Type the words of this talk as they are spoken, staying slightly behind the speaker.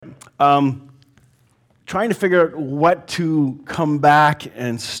trying to figure out what to come back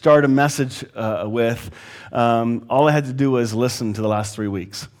and start a message with, all I had to do was listen to the last 3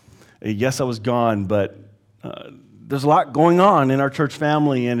 weeks. Yes, I was gone, but there's a lot going on in our church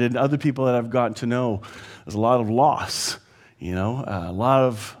family and in other people that I've gotten to know. There's a lot of loss, a lot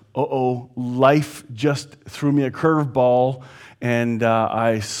of, life just threw me a curveball, and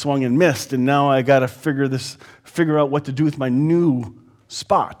I swung and missed, and now I got to figure out what to do with my new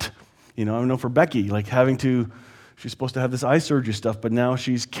spot. I know for Becky, she's supposed to have this eye surgery stuff, but now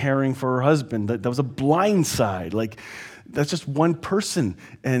she's caring for her husband. That was a blind side. That's just one person,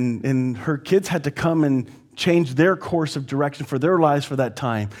 and her kids had to come and change their course of direction for their lives for that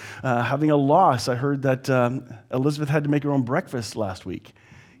time. Having a loss, I heard that Elizabeth had to make her own breakfast last week.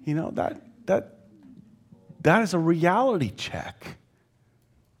 That is a reality check.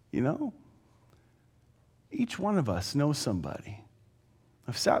 Each one of us knows somebody.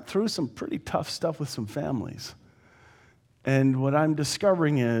 I've sat through some pretty tough stuff with some families. And what I'm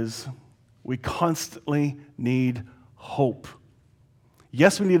discovering is we constantly need hope.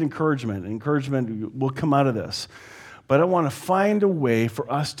 Yes, we need encouragement. Encouragement will come out of this. But I want to find a way for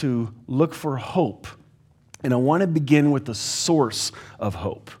us to look for hope. And I want to begin with the source of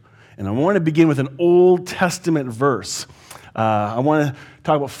hope. And I want to begin with an Old Testament verse. I want to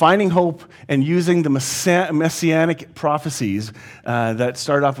talk about finding hope and using the messianic prophecies that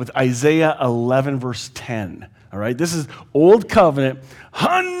start off with Isaiah 11, verse 10. All right, this is Old Covenant,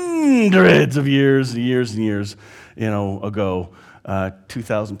 hundreds of years and years and years, ago,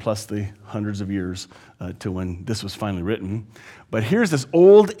 2,000 plus the hundreds of years to when this was finally written. But here's this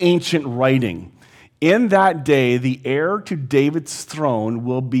old ancient writing. In that day, the heir to David's throne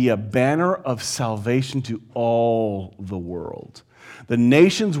will be a banner of salvation to all the world. The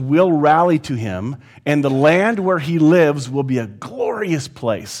nations will rally to him, and the land where he lives will be a glorious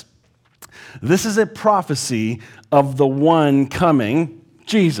place. This is a prophecy of the one coming,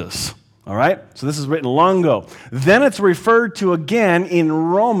 Jesus. All right? So this is written long ago. Then it's referred to again in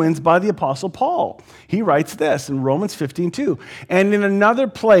Romans by the Apostle Paul. He writes this in Romans 15:2. And in another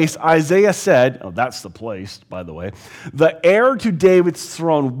place, Isaiah said, that's the place, by the way, the heir to David's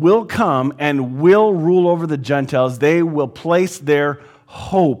throne will come and will rule over the Gentiles. They will place their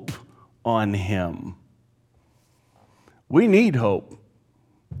hope on him. We need hope.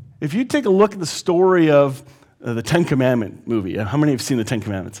 If you take a look at the story of the Ten Commandment movie, how many have seen the Ten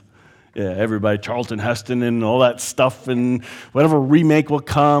Commandments? Yeah, everybody, Charlton Heston and all that stuff, and whatever remake will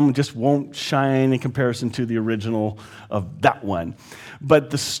come just won't shine in comparison to the original of that one. But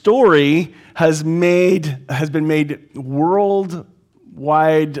the story has been made worldwide.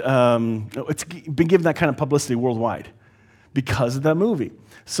 It's been given that kind of publicity worldwide because of that movie.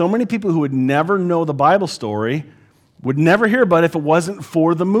 So many people who would never know the Bible story would never hear about it if it wasn't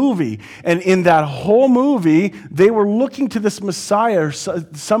for the movie. And in that whole movie, they were looking to this Messiah,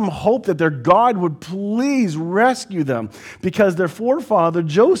 some hope that their God would please rescue them. Because their forefather,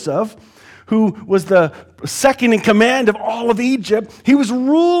 Joseph, who was the second in command of all of Egypt, he was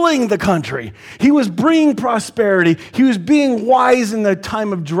ruling the country. He was bringing prosperity. He was being wise in the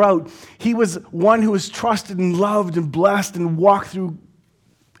time of drought. He was one who was trusted and loved and blessed and walked through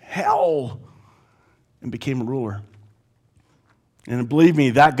hell and became a ruler. And believe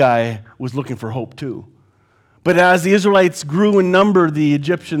me, that guy was looking for hope too. But as the Israelites grew in number, the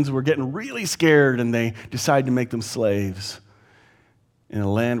Egyptians were getting really scared, and they decided to make them slaves in a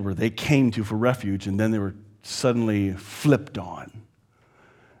land where they came to for refuge, and then they were suddenly flipped on.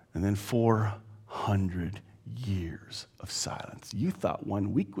 And then 400 years of silence. You thought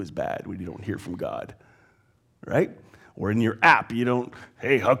 1 week was bad when you don't hear from God, right? Or in your app, you don't,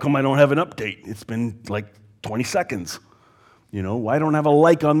 hey, how come I don't have an update? It's been like 20 seconds. Why don't I have a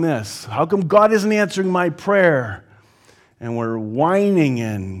like on this? How come God isn't answering my prayer? And we're whining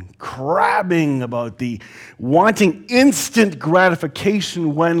and crabbing about the wanting instant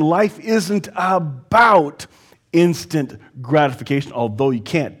gratification when life isn't about instant gratification, although you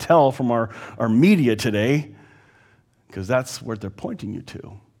can't tell from our media today, because that's what they're pointing you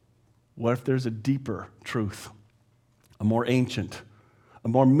to. What if there's a deeper truth, a more ancient, a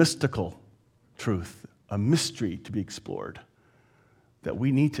more mystical truth, a mystery to be explored, that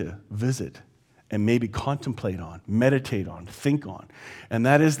we need to visit and maybe contemplate on, meditate on, think on. And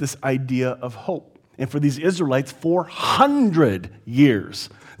that is this idea of hope. And for these Israelites, 400 years.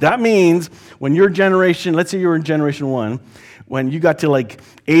 That means when your generation, let's say you were in generation 1, when you got to like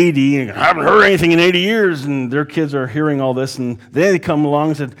 80 and haven't heard anything in 80 years, and their kids are hearing all this, and then they come along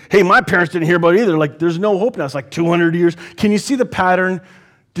and said, hey, my parents didn't hear about it either. Like, there's no hope now. It's like 200 years. Can you see the pattern?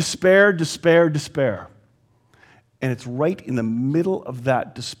 Despair, despair, despair. And it's right in the middle of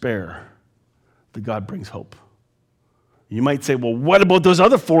that despair that God brings hope. You might say, well, what about those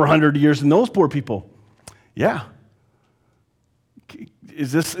other 400 years and those poor people? Yeah.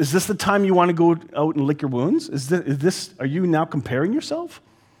 Is this the time you want to go out and lick your wounds? Are you now comparing yourself?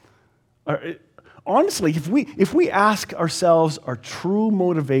 Honestly, if we ask ourselves our true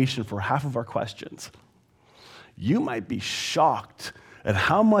motivation for half of our questions, you might be shocked at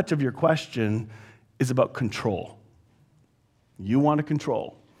how much of your question is about control. You want to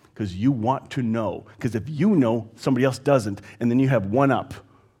control because you want to know. Because if you know, somebody else doesn't, and then you have one up.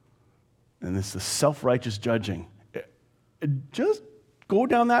 And it's the self-righteous judging. Just go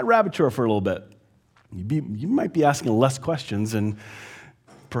down that rabbit trail for a little bit. You might be asking less questions and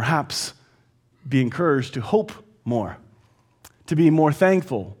perhaps be encouraged to hope more, to be more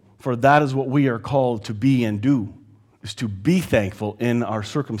thankful, for that is what we are called to be and do, is to be thankful in our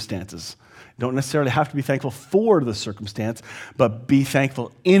circumstances. Don't necessarily have to be thankful for the circumstance, but be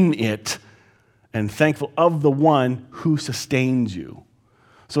thankful in it and thankful of the one who sustains you.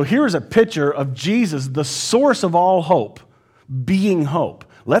 So here's a picture of Jesus, the source of all hope, being hope.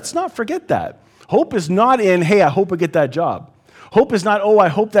 Let's not forget that. Hope is not in, hey, I hope I get that job. Hope is not, oh, I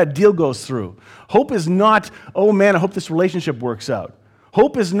hope that deal goes through. Hope is not, oh man, I hope this relationship works out.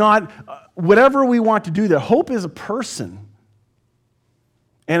 Hope is not whatever we want to do there. Hope is a person.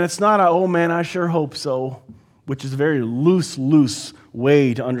 And it's not a, oh man, I sure hope so, which is a very loose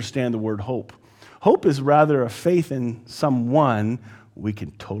way to understand the word hope. Hope is rather a faith in someone we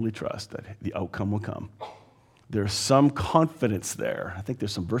can totally trust that the outcome will come. There's some confidence there. I think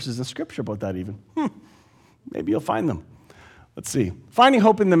there's some verses in Scripture about that even. Maybe you'll find them. Let's see. Finding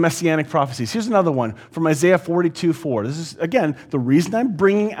hope in the messianic prophecies. Here's another one from Isaiah 42:4. This is, again, the reason I'm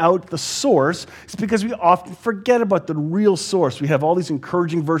bringing out the source is because we often forget about the real source. We have all these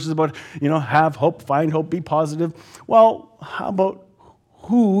encouraging verses about, have hope, find hope, be positive. Well, how about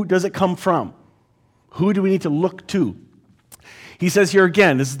who does it come from? Who do we need to look to? He says here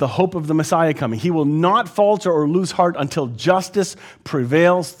again, this is the hope of the Messiah coming. He will not falter or lose heart until justice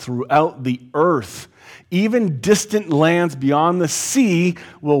prevails throughout the earth. Even distant lands beyond the sea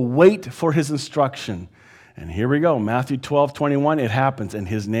will wait for his instruction. And here we go, Matthew 12:21, it happens, and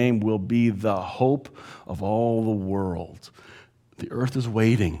his name will be the hope of all the world. The earth is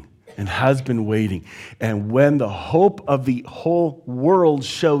waiting and has been waiting. And when the hope of the whole world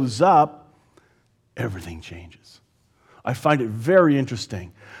shows up, everything changes. I find it very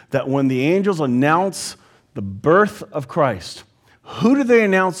interesting that when the angels announce the birth of Christ, who do they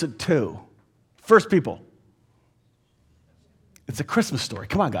announce it to? First people. It's a Christmas story.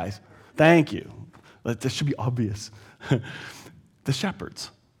 Come on, guys. Thank you. This should be obvious. The shepherds.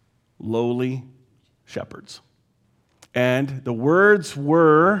 Lowly shepherds. And the words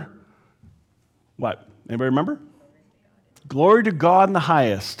were, what? Anybody remember? Glory to God in the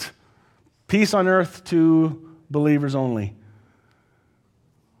highest. Peace on earth to believers only.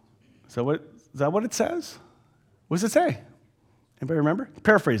 Is that what it says? What does it say? Anybody remember?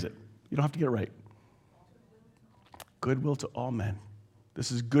 Paraphrase it. You don't have to get it right. Goodwill to all men. This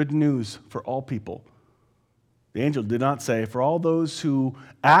is good news for all people. The angel did not say, for all those who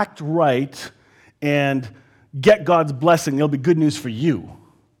act right and get God's blessing, it'll be good news for you.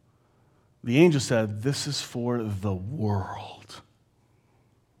 The angel said, this is for the world,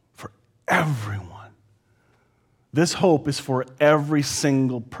 for everyone. This hope is for every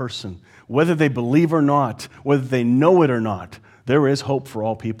single person, whether they believe or not, whether they know it or not. There is hope for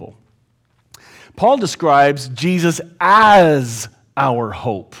all people. Paul describes Jesus as our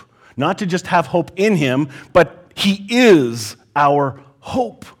hope. Not to just have hope in him, but he is our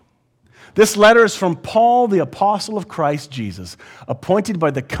hope. This letter is from Paul, the apostle of Christ Jesus, appointed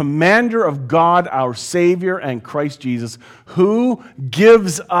by the commander of God, our Savior, and Christ Jesus, who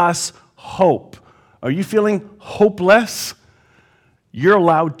gives us hope. Are you feeling hopeless? You're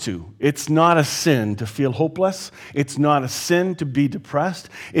allowed to. It's not a sin to feel hopeless. It's not a sin to be depressed.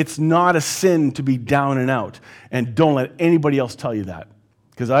 It's not a sin to be down and out. And don't let anybody else tell you that.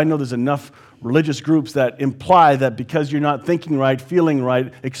 Because I know there's enough religious groups that imply that because you're not thinking right, feeling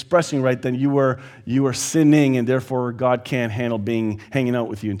right, expressing right, then you are sinning and therefore God can't handle hanging out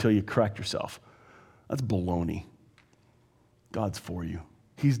with you until you correct yourself. That's baloney. God's for you.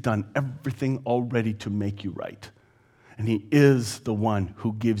 He's done everything already to make you right. And he is the one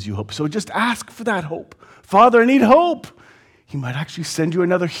who gives you hope. So just ask for that hope. Father, I need hope. He might actually send you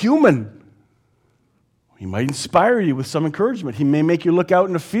another human. He might inspire you with some encouragement. He may make you look out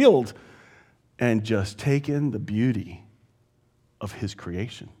in a field and just take in the beauty of his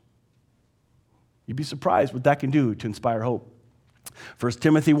creation. You'd be surprised what that can do to inspire hope. 1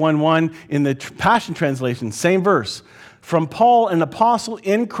 Timothy 1:1 in the Passion Translation, same verse. From Paul, an apostle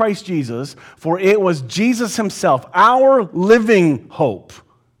in Christ Jesus, for it was Jesus himself, our living hope.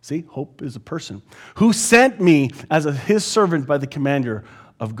 See, hope is a person. Who sent me as his servant by the commander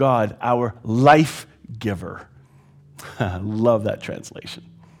of God, our life giver. Love that translation.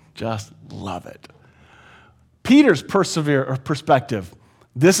 Just love it. Peter's perspective.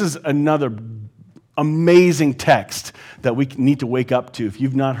 This is another amazing text that we need to wake up to. If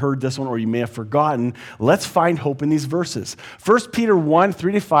you've not heard this one or you may have forgotten, let's find hope in these verses. 1 Peter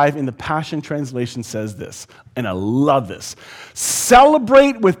 1:3-5 in the Passion Translation says this, and I love this.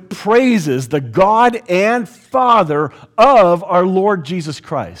 Celebrate with praises the God and Father of our Lord Jesus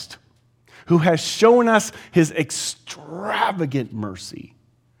Christ, who has shown us his extravagant mercy.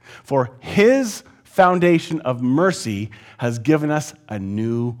 For his foundation of mercy has given us a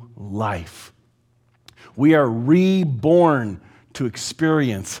new life. We are reborn to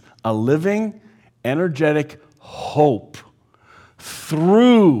experience a living, energetic hope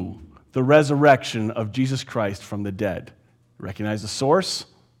through the resurrection of Jesus Christ from the dead. Recognize the source?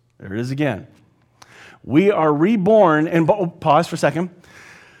 There it is again. We are reborn, and pause for a second.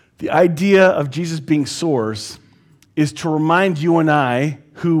 The idea of Jesus being source is to remind you and I,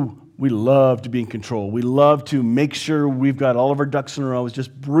 who we love to be in control. We love to make sure we've got all of our ducks in a row. I was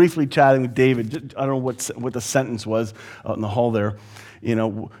just briefly chatting with David. I don't know what the sentence was out in the hall there. You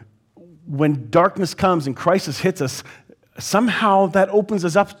know, when darkness comes and crisis hits us, somehow that opens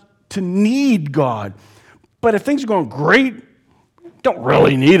us up to need God. But if things are going great, don't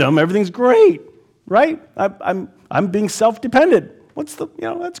really need him. Everything's great, right? I'm being self-dependent.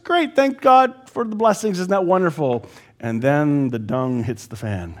 That's great. Thank God for the blessings. Isn't that wonderful? And then the dung hits the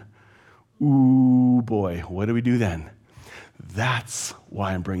fan. Ooh, boy, what do we do then? That's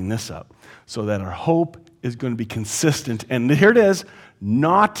why I'm bringing this up, so that our hope is going to be consistent. And here it is,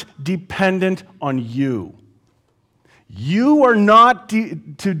 not dependent on you. You are not to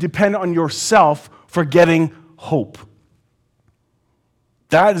depend on yourself for getting hope.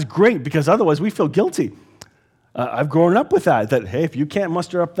 That is great, because otherwise we feel guilty. I've grown up with that, hey, if you can't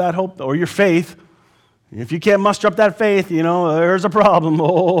muster up that hope or your faith, if you can't muster up that faith, there's a problem.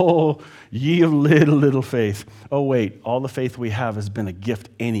 Oh, ye of little faith. Oh, wait, all the faith we have has been a gift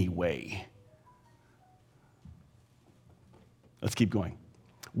anyway. Let's keep going.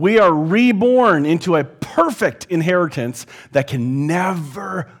 We are reborn into a perfect inheritance that can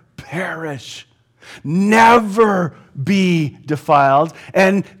never perish, never be defiled,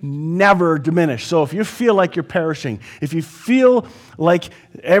 and never diminish. So if you feel like you're perishing, if you feel like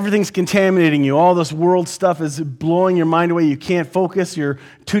everything's contaminating you, all this world stuff is blowing your mind away, you can't focus, you're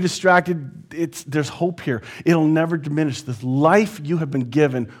too distracted, there's hope here. It'll never diminish. This life you have been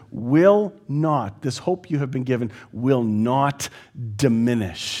given this hope you have been given will not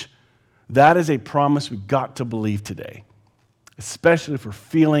diminish. That is a promise we've got to believe today, especially if we're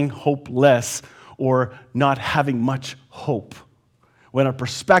feeling hopeless or not having much hope. When our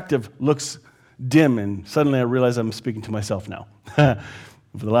perspective looks dim, and suddenly I realize I'm speaking to myself now. For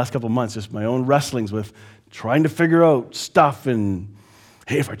the last couple of months, just my own wrestlings with trying to figure out stuff, and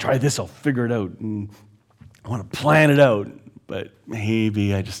hey, if I try this, I'll figure it out. And I want to plan it out, but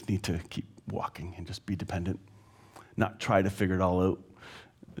maybe I just need to keep walking and just be dependent, not try to figure it all out.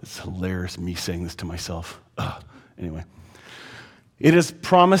 It's hilarious, me saying this to myself. Anyway. It is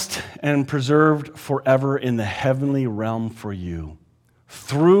promised and preserved forever in the heavenly realm for you.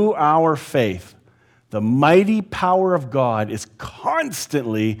 Through our faith, the mighty power of God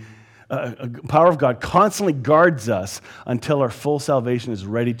constantly guards us until our full salvation is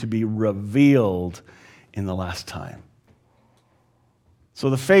ready to be revealed in the last time. So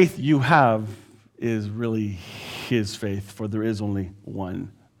the faith you have is really his faith, for there is only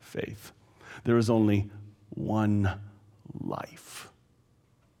one faith. There is only one life.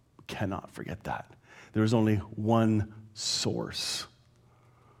 Cannot forget that. There is only one source.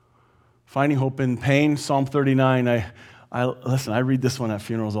 Finding hope in pain, Psalm 39. I read this one at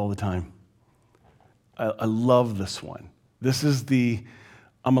funerals all the time. I love this one. This is the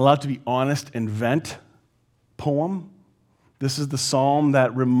I'm allowed to be honest and vent poem. This is the psalm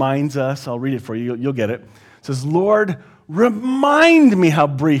that reminds us, I'll read it for you, you'll get it. It says, Lord, remind me how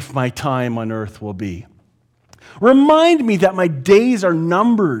brief my time on earth will be. Remind me that my days are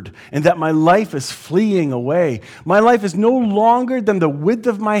numbered and that my life is fleeing away. My life is no longer than the width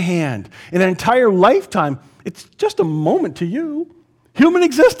of my hand. In an entire lifetime, it's just a moment to you. Human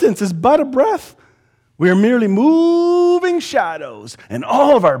existence is but a breath. We are merely moving shadows, and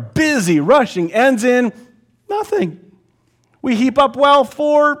all of our busy rushing ends in nothing. We heap up wealth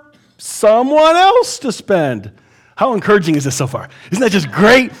for someone else to spend. How encouraging is this so far? Isn't that just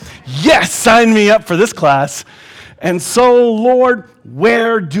great? Yes, sign me up for this class. And so, Lord,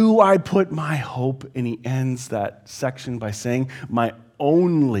 where do I put my hope? And he ends that section by saying, my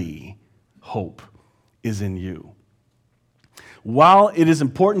only hope is in you. While it is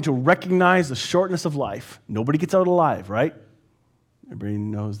important to recognize the shortness of life, nobody gets out alive, right? Everybody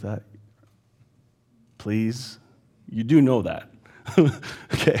knows that. Please, you do know that.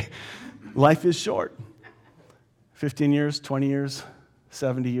 Okay, life is short. 15 years, 20 years,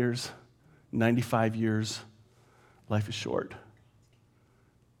 70 years, 95 years, life is short.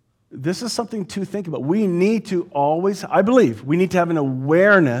 This is something to think about. We need to always, I believe, we need to have an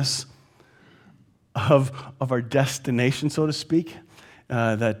awareness of our destination, so to speak,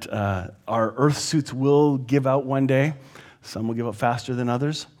 that our earth suits will give out one day. Some will give out faster than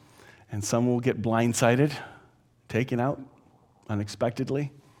others, and some will get blindsided, taken out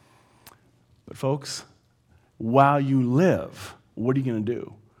unexpectedly. But folks, while you live, what are you going to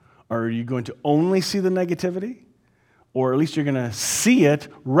do? Are you going to only see the negativity? Or at least you're going to see it,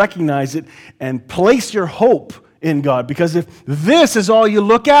 recognize it, and place your hope in God. Because if this is all you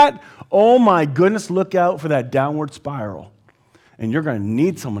look at, oh my goodness, look out for that downward spiral. And you're going to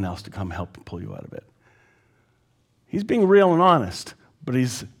need someone else to come help and pull you out of it. He's being real and honest, but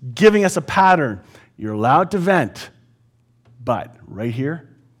he's giving us a pattern. You're allowed to vent, but right here,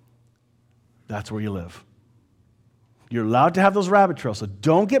 that's where you live. You're allowed to have those rabbit trails, so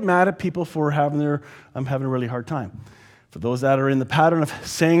don't get mad at people for I'm having a really hard time. For those that are in the pattern of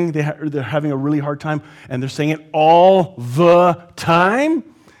saying they're having a really hard time and they're saying it all the time,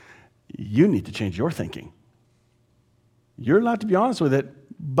 you need to change your thinking. You're allowed to be honest with it,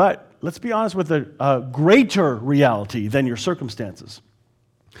 but let's be honest with a greater reality than your circumstances.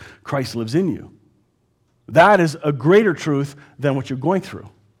 Christ lives in you. That is a greater truth than what you're going through.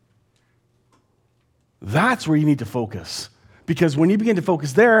 That's where you need to focus. Because when you begin to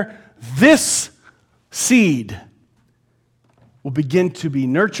focus there, this seed will begin to be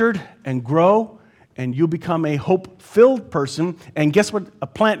nurtured and grow, and you'll become a hope-filled person. And guess what a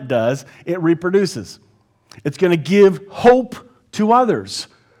plant does? It reproduces. It's going to give hope to others.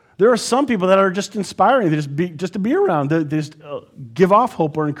 There are some people that are just inspiring, just to be around. They just give off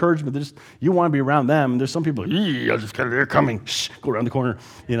hope or encouragement. You want to be around them. There's some people, they're coming. Shh, go around the corner.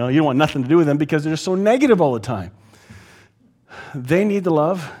 You don't want nothing to do with them because they're so negative all the time. They need the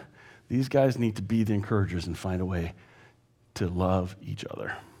love. These guys need to be the encouragers and find a way to love each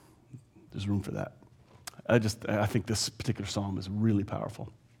other. There's room for that. I think this particular psalm is really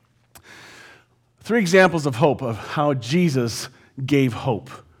powerful. 3 examples of hope, of how Jesus gave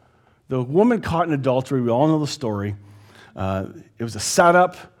hope. The woman caught in adultery, we all know the story. It was a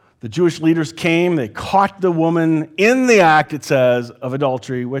setup. The Jewish leaders came, they caught the woman in the act, it says, of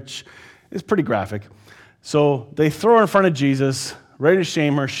adultery, which is pretty graphic. So they throw her in front of Jesus, ready to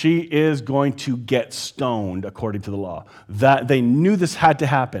shame her. She is going to get stoned according to the law. That they knew this had to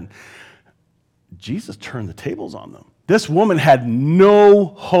happen. Jesus turned the tables on them. This woman had no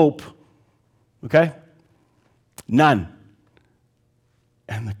hope. Okay? None.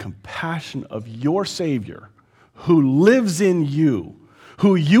 And the compassion of your Savior, who lives in you,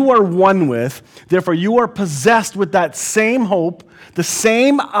 who you are one with, therefore you are possessed with that same hope, the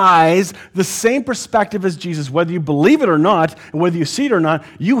same eyes, the same perspective as Jesus. Whether you believe it or not, and whether you see it or not,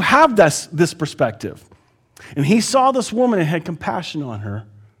 you have this perspective. And he saw this woman and had compassion on her.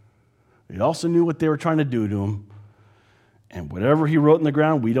 He also knew what they were trying to do to him. And whatever he wrote in the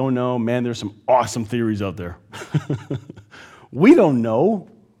ground, we don't know. Man, there's some awesome theories out there. We don't know.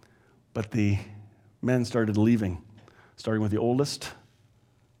 But the men started leaving, starting with the oldest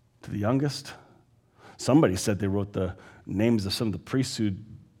to the youngest. Somebody said they wrote the names of some of the priests who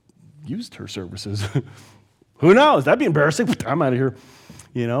used her services. Who knows? That'd be embarrassing. I'm out of here.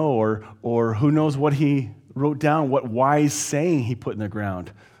 Or who knows what he wrote down, what wise saying he put in the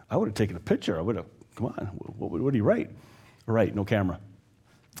ground. I would have taken a picture. I would have, come on, what did he write? Right, no camera.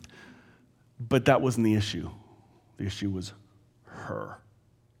 But that wasn't the issue. The issue was her.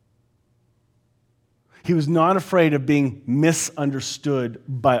 He was not afraid of being misunderstood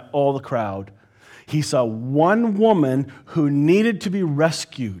by all the crowd. He saw one woman who needed to be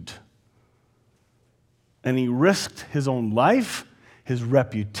rescued. And he risked his own life, his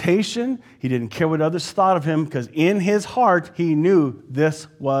reputation. He didn't care what others thought of him because in his heart, he knew this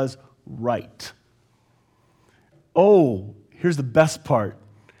was right. Oh, here's the best part.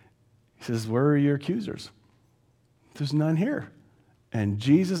 He says, where are your accusers? There's none here. And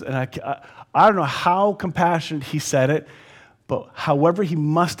Jesus, and I don't know how compassionate he said it, but however he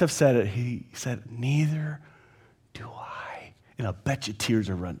must have said it, he said, neither do I. And I'll bet you tears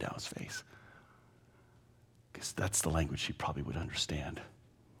are run down his face. because that's the language she probably would understand.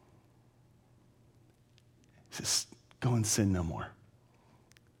 He says, go and sin no more.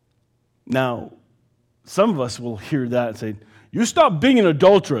 Now, some of us will hear that and say, you stop being an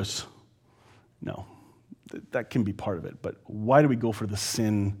adulteress. No, that can be part of it, but why do we go for the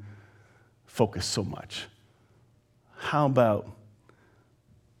sin focus so much? How about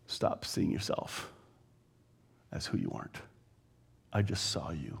stop seeing yourself as who you aren't? I just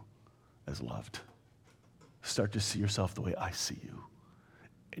saw you as loved. Start to see yourself the way I see you,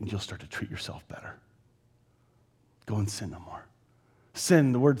 and you'll start to treat yourself better. Go and sin no more.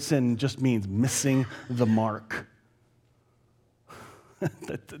 Sin, the word sin just means missing the mark.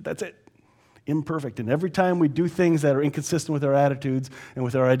 That's it. Imperfect. And every time we do things that are inconsistent with our attitudes and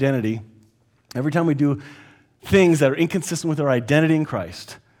with our identity, every time we do things that are inconsistent with our identity in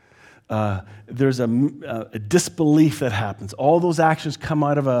Christ, there's a disbelief that happens. All those actions come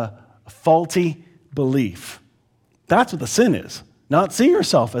out of a faulty belief. That's what the sin is. Not see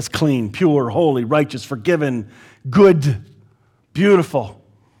yourself as clean, pure, holy, righteous, forgiven, good, beautiful.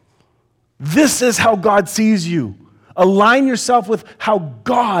 This is how God sees you. Align yourself with how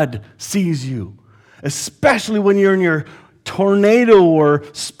God sees you, especially when you're in your tornado or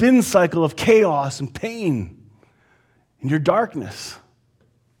spin cycle of chaos and pain, in your darkness.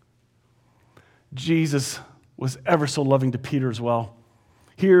 Jesus was ever so loving to Peter as well.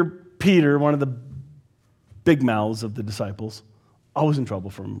 Here, Peter, one of the big mouths of the disciples, always in trouble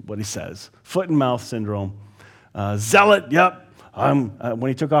from what he says. Foot and mouth syndrome. Zealot, yep. When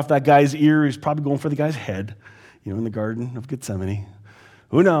he took off that guy's ear, he's probably going for the guy's head, in the Garden of Gethsemane.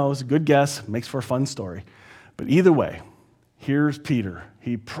 Who knows? Good guess. Makes for a fun story. But either way, here's Peter.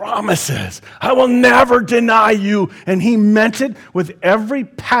 He promises, I will never deny you. And he meant it with every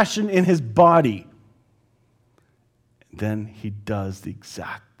passion in his body. Then he does the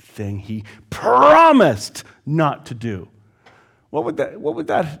exact thing he promised not to do. What would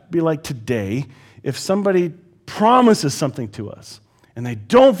that be like today if somebody promises something to us and they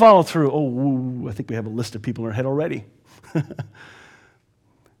don't follow through? Oh, I think we have a list of people in our head already.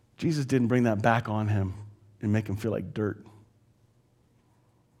 Jesus didn't bring that back on him and make him feel like dirt.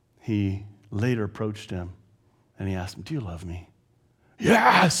 He later approached him and he asked him, do you love me?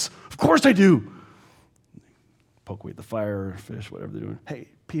 Yes, of course I do. Poke away at the fire, fish, whatever they're doing. Hey,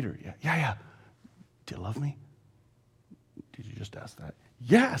 Peter, yeah. Do you love me? Did you just ask that?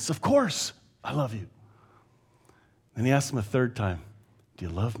 Yes, of course, I love you. And he asked him a third time, do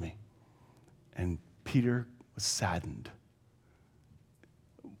you love me? And Peter was saddened.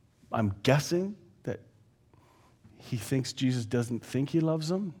 I'm guessing that he thinks Jesus doesn't think he loves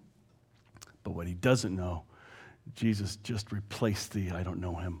him, but what he doesn't know, Jesus just replaced the I don't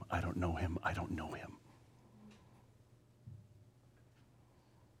know him, I don't know him, I don't know him.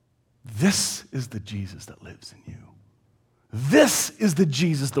 This is the Jesus that lives in you. This is the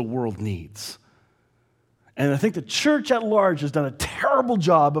Jesus the world needs. And I think the church at large has done a terrible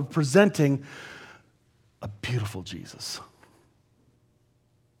job of presenting a beautiful Jesus.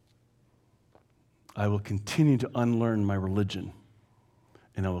 I will continue to unlearn my religion,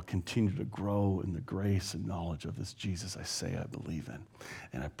 and I will continue to grow in the grace and knowledge of this Jesus I say I believe in.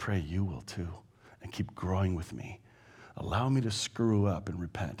 And I pray you will too, and keep growing with me. Allow me to screw up and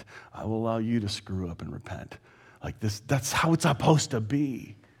repent. I will allow you to screw up and repent. Like this, that's how it's supposed to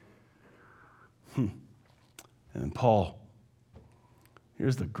be. And then Paul,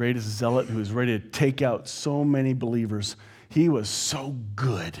 here's the greatest zealot who is ready to take out so many believers. He was so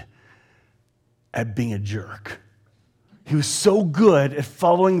good at being a jerk. He was so good at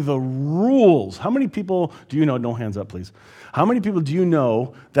following the rules. How many people do you know, no hands up please, how many people do you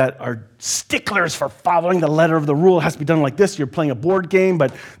know that are sticklers for following the letter of the rule? It has to be done like this. You're playing a board game,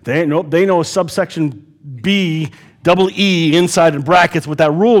 but they know subsection B, double E inside in brackets what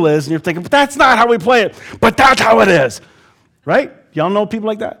that rule is, and you're thinking, but that's not how we play it, but that's how it is, right? Y'all know people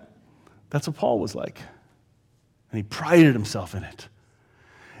like that? That's what Paul was like. And he prided himself in it.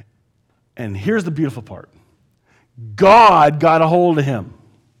 And here's the beautiful part. God got a hold of him.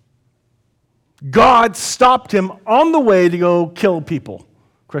 God stopped him on the way to go kill people,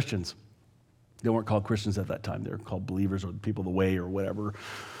 Christians. They weren't called Christians at that time. They were called believers or people of the way or whatever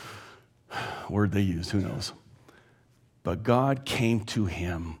word they used, who knows. But God came to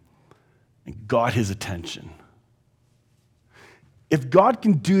him and got his attention. If God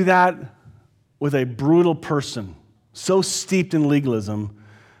can do that with a brutal person so steeped in legalism,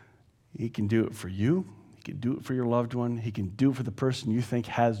 he can do it for you. He can do it for your loved one. He can do it for the person you think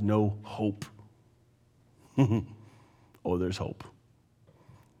has no hope. Oh, there's hope.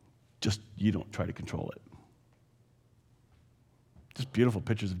 Just you don't try to control it. Just beautiful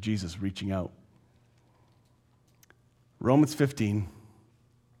pictures of Jesus reaching out. Romans 15.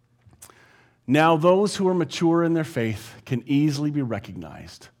 Now those who are mature in their faith can easily be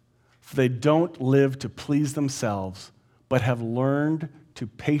recognized, for they don't live to please themselves, but have learned to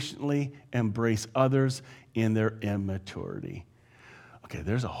patiently embrace others in their immaturity. Okay,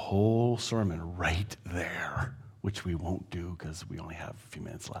 there's a whole sermon right there, which we won't do because we only have a few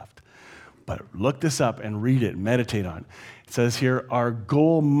minutes left. But look this up and read it, meditate on it. It says here, our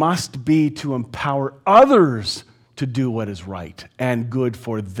goal must be to empower others to do what is right and good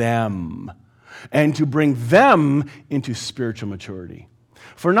for them, and to bring them into spiritual maturity.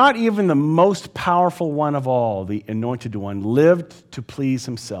 For not even the most powerful one of all, the anointed one, lived to please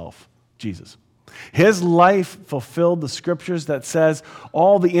himself, Jesus. His life fulfilled the scriptures that says,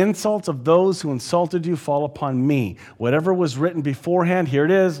 all the insults of those who insulted you fall upon me. Whatever was written beforehand, here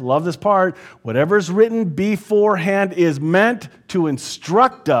it is, love this part, whatever is written beforehand is meant to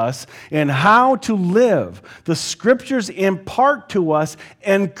instruct us in how to live. The scriptures impart to us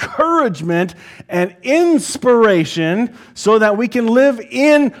encouragement and inspiration so that we can live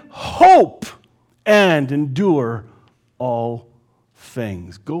in hope and endure all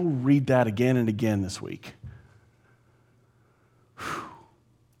things. Go read that again and again this week. Whew.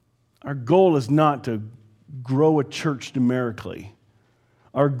 Our goal is not to grow a church numerically.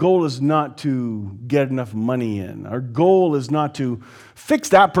 Our goal is not to get enough money in. Our goal is not to fix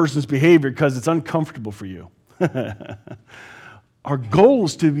that person's behavior because it's uncomfortable for you. Our goal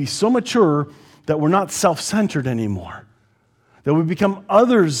is to be so mature that we're not self-centered anymore, that we become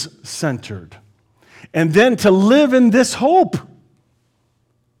others-centered, and then to live in this hope.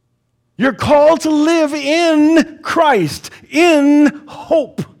 You're called to live in Christ, in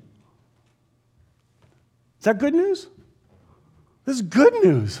hope. Is that good news? This is good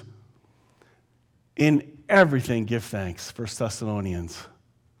news. In everything, give thanks. 1 Thessalonians.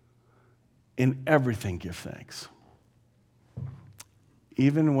 In everything, give thanks.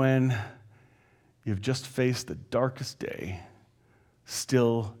 Even when you've just faced the darkest day,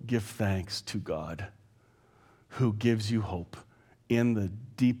 still give thanks to God who gives you hope in the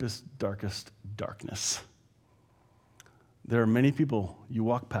deepest, darkest darkness. There are many people you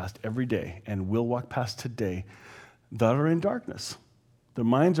walk past every day and will walk past today that are in darkness. Their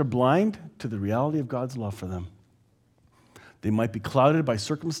minds are blind to the reality of God's love for them. They might be clouded by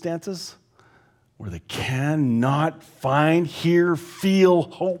circumstances where they cannot find, hear, feel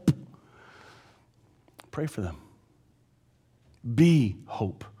hope. Pray for them. Be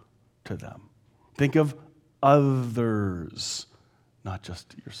hope to them. Think of others, not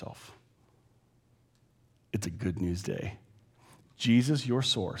just yourself. It's a good news day. Jesus, your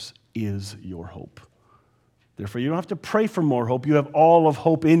source, is your hope. Therefore, you don't have to pray for more hope. You have all of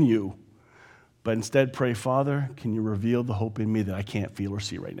hope in you. But instead, pray, Father, can you reveal the hope in me that I can't feel or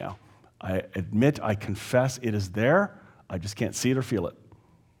see right now? I admit, I confess it is there. I just can't see it or feel it.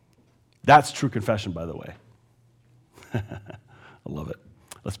 That's true confession, by the way. I love it.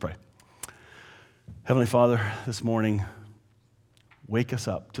 Let's pray. Heavenly Father, this morning, wake us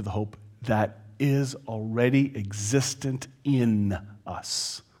up to the hope that is already existent in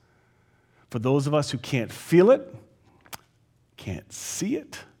us. For those of us who can't feel it, can't see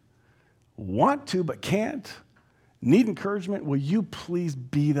it, want to but can't, need encouragement, will you please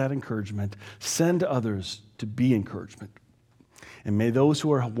be that encouragement? Send others to be encouragement. And may those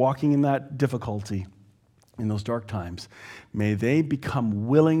who are walking in that difficulty, in those dark times, may they become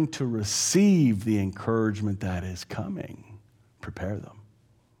willing to receive the encouragement that is coming. Prepare them.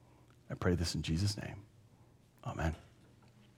 I pray this in Jesus' name. Amen.